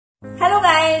Hello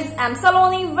guys, I'm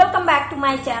Saloni. Welcome back to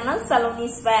my channel Saloni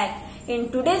Swag.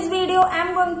 In today's video,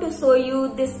 I'm going to show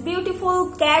you this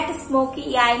beautiful cat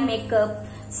smoky eye makeup.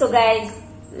 So guys,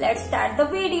 let's start the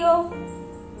video.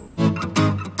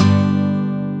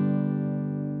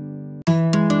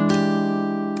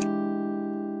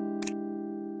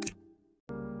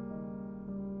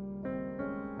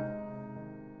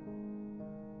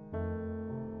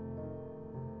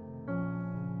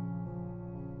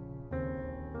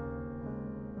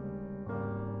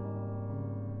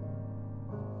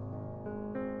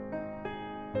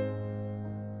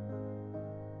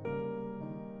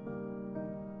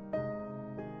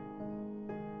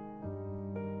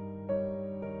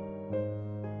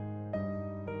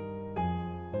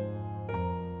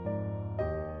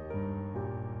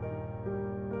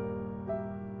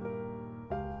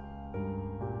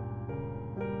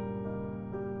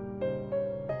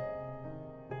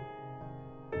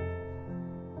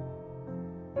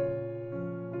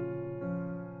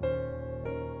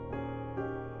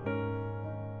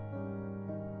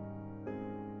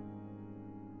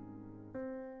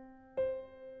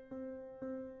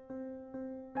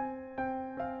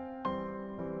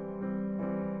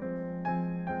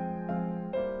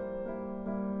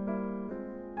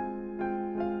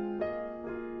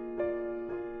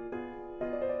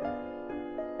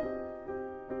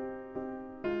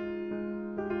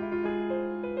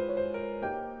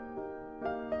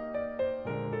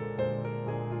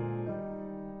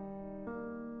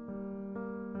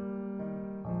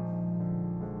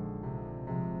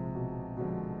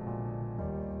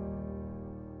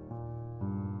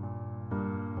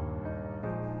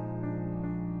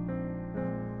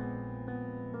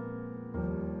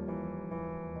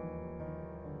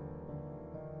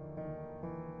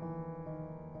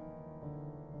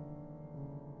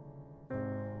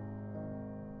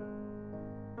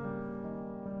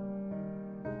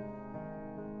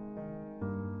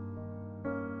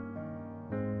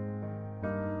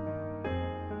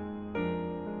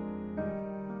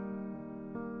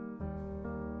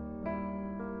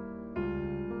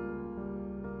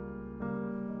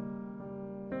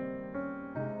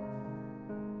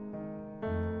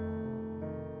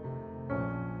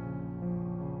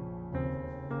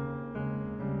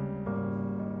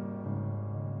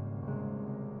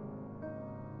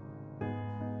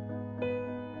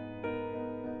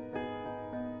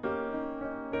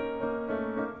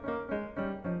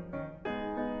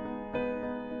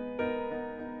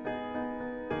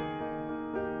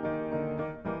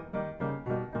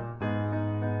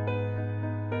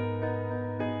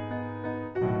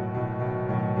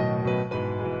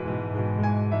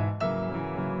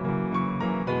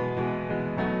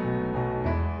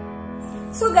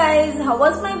 So guys, how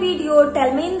was my video?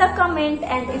 Tell me in the comment,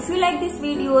 and if you like this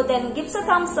video then give a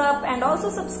thumbs up and also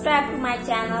subscribe to my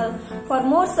channel for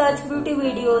more such beauty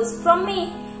videos from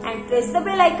me, and press the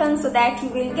bell icon so that you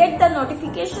will get the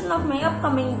notification of my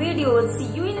upcoming videos. See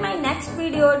you in my next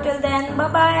video. Till then, bye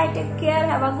bye, take care,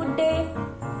 have a good day.